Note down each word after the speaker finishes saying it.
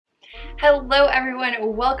Hello everyone,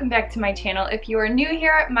 welcome back to my channel. If you are new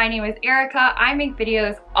here, my name is Erica. I make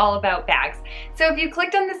videos all about bags. So if you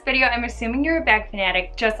clicked on this video, I'm assuming you're a bag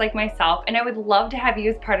fanatic just like myself, and I would love to have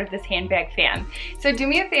you as part of this handbag fam. So do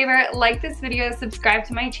me a favor, like this video, subscribe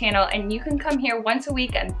to my channel, and you can come here once a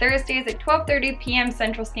week on Thursdays at 12:30 p.m.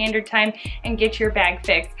 Central Standard Time and get your bag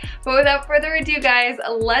fixed. But without further ado guys,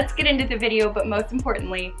 let's get into the video, but most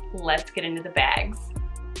importantly, let's get into the bags.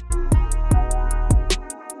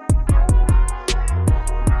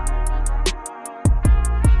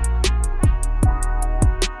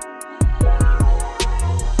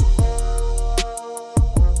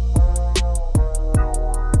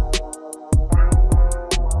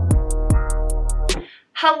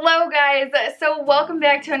 Hello guys, so welcome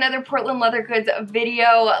back to another Portland Leather Goods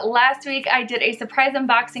video. Last week I did a surprise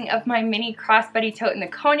unboxing of my mini crossbody tote in the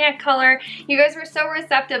cognac color. You guys were so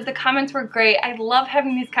receptive, the comments were great. I love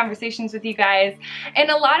having these conversations with you guys,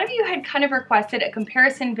 and a lot of you had kind of requested a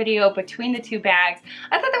comparison video between the two bags.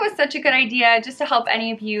 I thought that was such a good idea just to help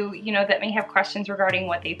any of you, that may have questions regarding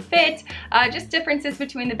what they fit, just differences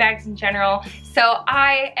between the bags in general. So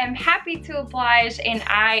I am happy to oblige, and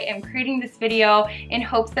I am creating this video in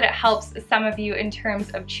hopes that it helps some of you in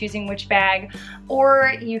terms of choosing which bag,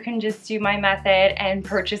 or you can just do my method and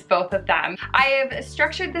purchase both of them. I have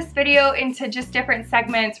structured this video into just different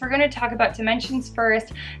segments. We're going to talk about dimensions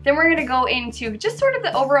first, then we're going to go into just sort of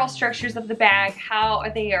the overall structures of the bag, how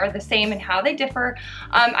they are the same and how they differ.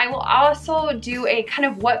 I will also do a kind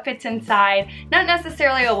of what fits inside, not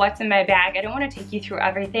necessarily a what's in my bag. I don't want to take you through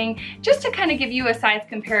everything, just to kind of give you a size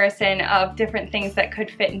comparison of different things that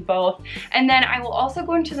could fit in both. And then I will also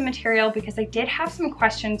go into the material because I did have some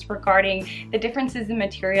questions regarding the differences in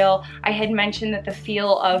material. I had mentioned that the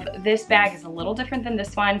feel of this bag is a little different than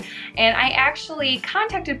this one, and I actually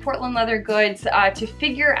contacted Portland Leather Goods to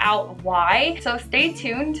figure out why. So stay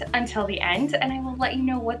tuned until the end and I will let you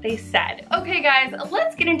know what they said. Okay guys,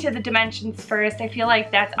 let's get into the dimensions first. I feel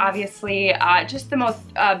like that's obviously just the most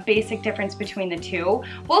basic difference between the two.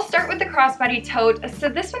 We'll start with the crossbody tote. So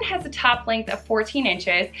this one has a top length of 14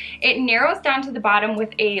 inches. It narrows down to the bottom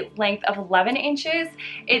with a length of 11 inches.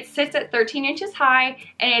 It sits at 13 inches high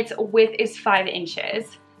and its width is 5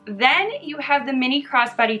 inches. Then you have the mini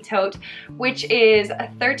crossbody tote, which is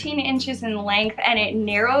 13 inches in length, and it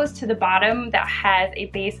narrows to the bottom that has a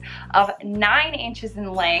base of 9 inches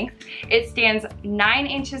in length. It stands 9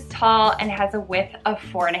 inches tall and has a width of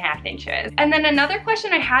 4.5 inches. And then another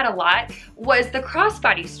question I had a lot was the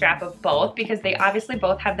crossbody strap of both, because they obviously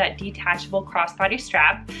both have that detachable crossbody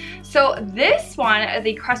strap. So this one,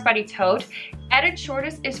 the crossbody tote, at its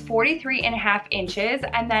shortest is 43.5 inches,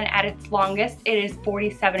 and then at its longest it is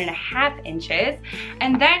 47.5 inches.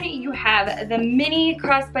 And then you have the mini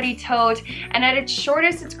crossbody tote, and at its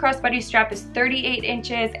shortest its crossbody strap is 38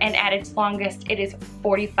 inches, and at its longest it is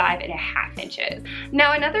 45.5 inches.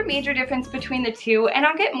 Now another major difference between the two, and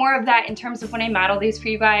I'll get more of that in terms of when I model these for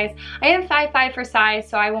you guys. I am 5'5" for size,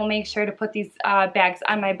 so I will make sure to put these bags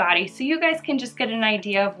on my body so you guys can just get an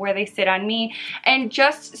idea of where they sit on me. And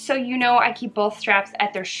just so you know, I keep both straps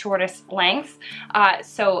at their shortest lengths.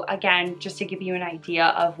 So again, just to give you an idea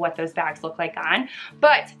of what those bags look like on.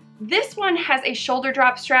 But this one has a shoulder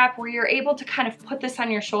drop strap where you're able to kind of put this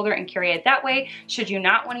on your shoulder and carry it that way, should you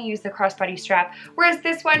not want to use the crossbody strap. Whereas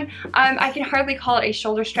this one, I can hardly call it a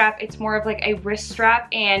shoulder strap. It's more of like a wrist strap,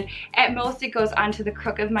 and at most it goes onto the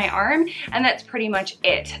crook of my arm, and that's pretty much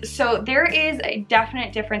it. So there is a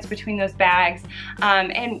definite difference between those bags,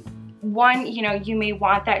 and one, you may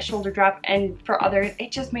want that shoulder drop, and for others,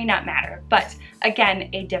 it just may not matter. But again,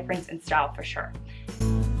 a difference in style for sure.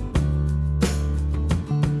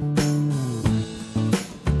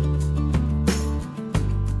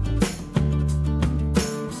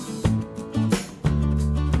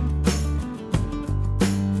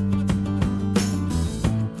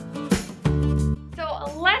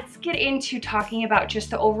 Get into talking about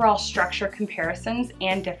just the overall structure comparisons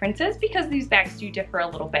and differences, because these bags do differ a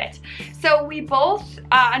little bit. So we both,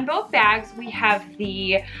 on both bags, we have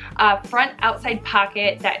the front outside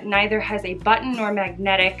pocket that neither has a button nor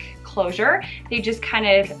magnetic closure. They just kind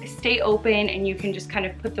of stay open, and you can just kind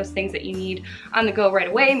of put those things that you need on the go right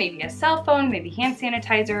away, maybe a cell phone, maybe hand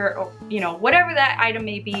sanitizer, or whatever that item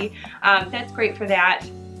may be. That's great for that.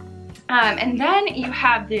 And then you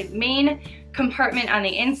have the main compartment on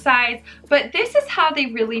the inside, but this is how they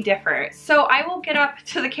really differ. So I will get up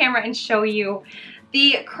to the camera and show you.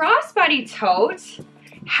 The crossbody tote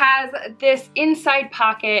has this inside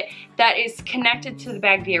pocket that is connected to the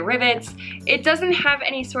bag via rivets. It doesn't have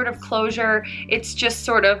any sort of closure, it's just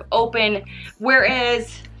sort of open,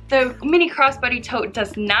 whereas the mini crossbody tote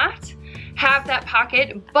does not have that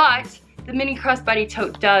pocket, but the mini crossbody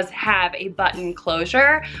tote does have a button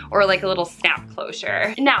closure or like a little snap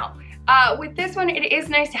closure. Now, with this one, it is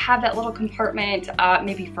nice to have that little compartment,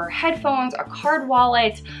 maybe for headphones, a card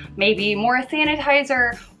wallet, maybe more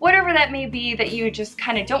sanitizer, whatever that may be that you just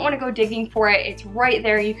kind of don't want to go digging for it. It's right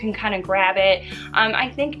there, you can kind of grab it. I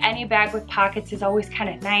think any bag with pockets is always kind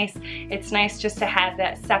of nice. It's nice just to have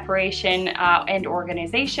that separation and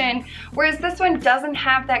organization, whereas this one doesn't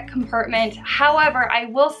have that compartment. However, I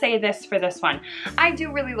will say this for this one. I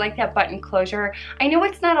do really like that button closure. I know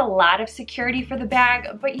it's not a lot of security for the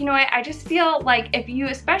bag, but you know what? I just feel like if you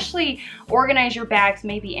especially organize your bags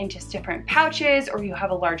maybe in just different pouches, or you have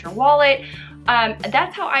a larger wallet,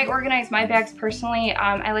 that's how I organize my bags personally.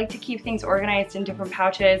 I like to keep things organized in different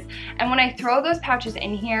pouches, and when I throw those pouches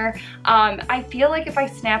in here, I feel like if I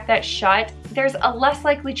snap that shut, there's a less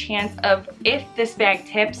likely chance of, if this bag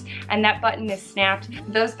tips and that button is snapped,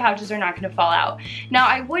 those pouches are not going to fall out. Now,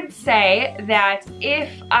 I would say that if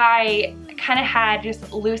I kind of had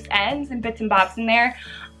just loose ends and bits and bobs in there,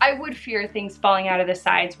 I would fear things falling out of the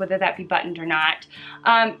sides, whether that be buttoned or not.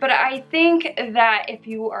 But I think that if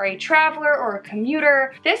you are a traveler or a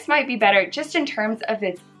commuter, this might be better just in terms of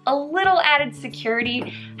its a little added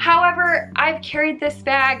security. However, I've carried this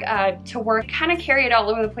bag to work, kind of carry it all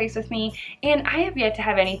over the place with me, and I have yet to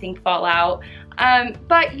have anything fall out.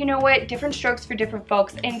 But you know what? Different strokes for different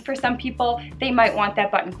folks, and for some people, they might want that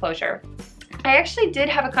button closure. I actually did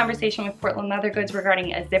have a conversation with Portland Leather Goods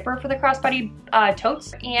regarding a zipper for the crossbody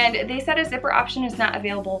totes, and they said a zipper option is not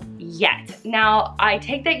available yet. Now, I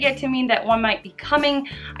take that yet to mean that one might be coming.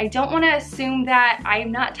 I don't want to assume that.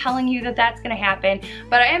 I'm not telling you that that's going to happen,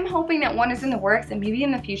 but I am hoping that one is in the works, and maybe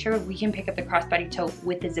in the future we can pick up the crossbody tote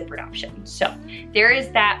with the zippered option. So there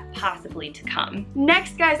is that possibly to come.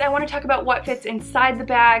 Next, guys, I want to talk about what fits inside the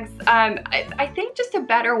bags. I think just a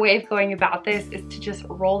better way of going about this is to just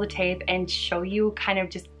roll the tape and show you kind of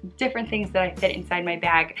just different things that I fit inside my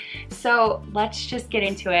bag. So let's just get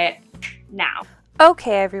into it now.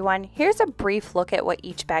 Okay everyone, here's a brief look at what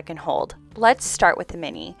each bag can hold. Let's start with the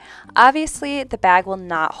mini. Obviously, the bag will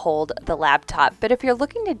not hold the laptop, but if you're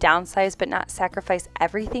looking to downsize but not sacrifice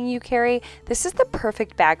everything you carry, this is the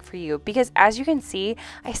perfect bag for you, because as you can see,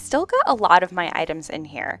 I still got a lot of my items in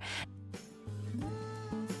here.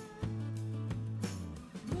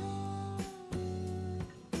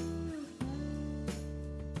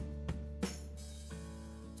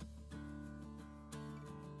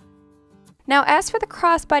 Now, as for the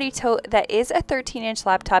crossbody tote, that is a 13-inch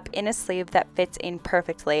laptop in a sleeve that fits in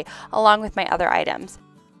perfectly, along with my other items.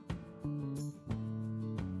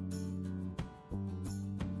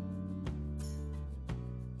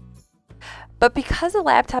 But because the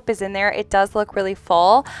laptop is in there, it does look really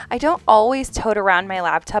full. I don't always tote around my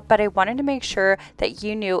laptop, but I wanted to make sure that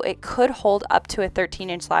you knew it could hold up to a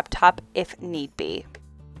 13-inch laptop if need be.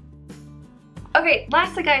 Okay,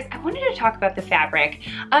 lastly guys, I wanted to talk about the fabric.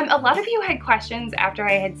 A lot of you had questions after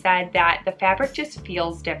I had said that the fabric just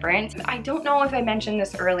feels different. I don't know if I mentioned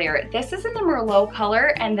this earlier. This is in the Merlot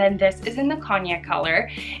color, and then this is in the cognac color.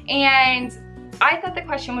 And I thought the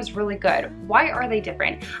question was really good. Why are they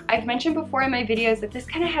different? I've mentioned before in my videos that this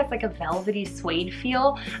kind of has like a velvety suede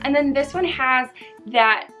feel, and then this one has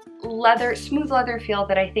that leather, smooth leather feel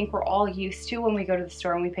that I think we're all used to when we go to the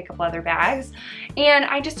store and we pick up leather bags, and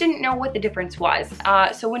I just didn't know what the difference was.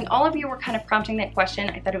 So when all of you were kind of prompting that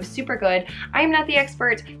question, I thought it was super good. I am not the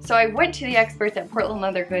expert, so I went to the experts at Portland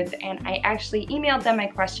Leather Goods and I actually emailed them my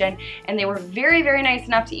question, and they were very, very nice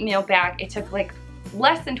enough to email back. It took like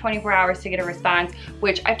less than 24 hours to get a response,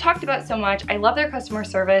 which I've talked about so much. I love their customer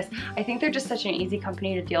service. I think they're just such an easy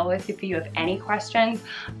company to deal with if you have any questions.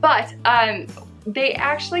 But they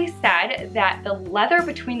actually said that the leather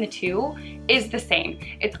between the two is the same.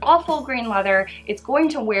 It's all full grain leather. It's going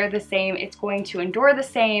to wear the same. It's going to endure the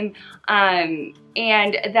same, and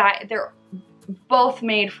that they're both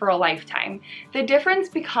made for a lifetime. The difference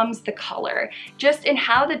becomes the color, just in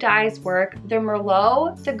how the dyes work. The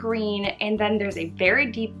Merlot, the green, and then there's a very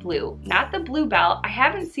deep blue, not the blue belt. I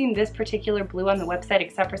haven't seen this particular blue on the website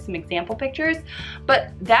except for some example pictures,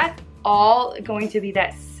 but that's all going to be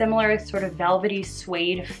that similar sort of velvety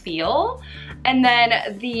suede feel. And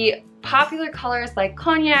then the popular colors like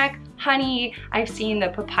cognac, honey, I've seen the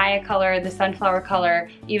papaya color, the sunflower color,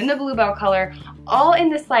 even the bluebell color, all in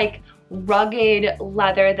this like rugged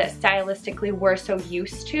leather that stylistically we're so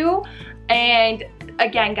used to. And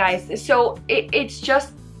again guys, so it's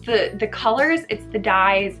just the colors, it's the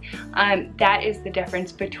dyes, that is the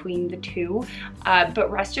difference between the two.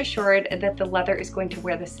 But rest assured that the leather is going to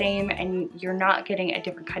wear the same, and you're not getting a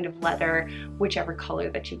different kind of leather whichever color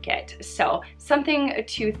that you get. So something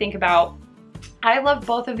to think about. I love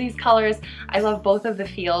both of these colors. I love both of the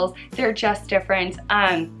feels. They're just different.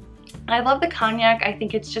 I love the cognac. I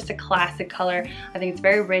think it's just a classic color. I think it's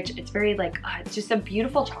very rich. It's very like, it's just a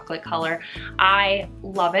beautiful chocolate color. I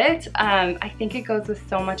love it. I think it goes with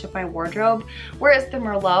so much of my wardrobe, whereas the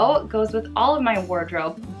Merlot goes with all of my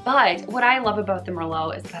wardrobe. But what I love about the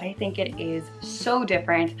Merlot is that I think it is so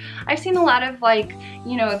different. I've seen a lot of like,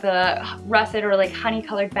 you know, the russet or like honey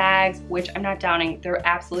colored bags, which I'm not downing. They're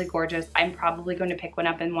absolutely gorgeous. I'm probably going to pick one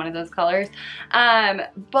up in one of those colors.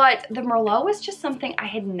 But the Merlot was just something I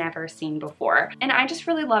had never seen before, and I just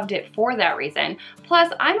really loved it for that reason.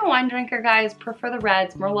 Plus, I'm a wine drinker, guys, prefer the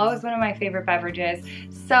reds. Merlot is one of my favorite beverages,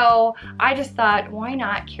 so I just thought, why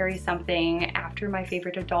not carry something after my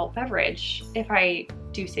favorite adult beverage, if I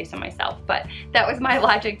do say so myself. But that was my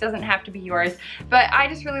logic, doesn't have to be yours. But I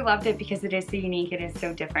just really loved it because it is so unique, it is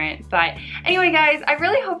so different. But anyway, guys, I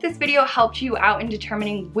really hope this video helped you out in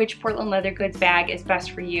determining which Portland Leather Goods bag is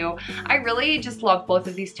best for you. I really just love both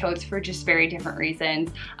of these totes for just very different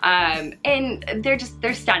reasons. And they're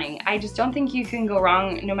stunning. I just don't think you can go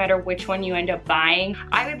wrong no matter which one you end up buying.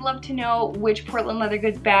 I would love to know which Portland Leather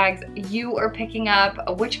Goods bags you are picking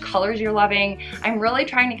up, which colors you're loving. I'm really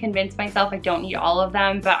trying to convince myself I don't need all of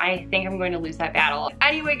them, but I think I'm going to lose that battle.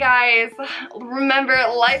 Anyway, guys, remember,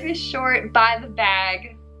 life is short, buy the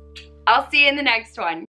bag. I'll see you in the next one.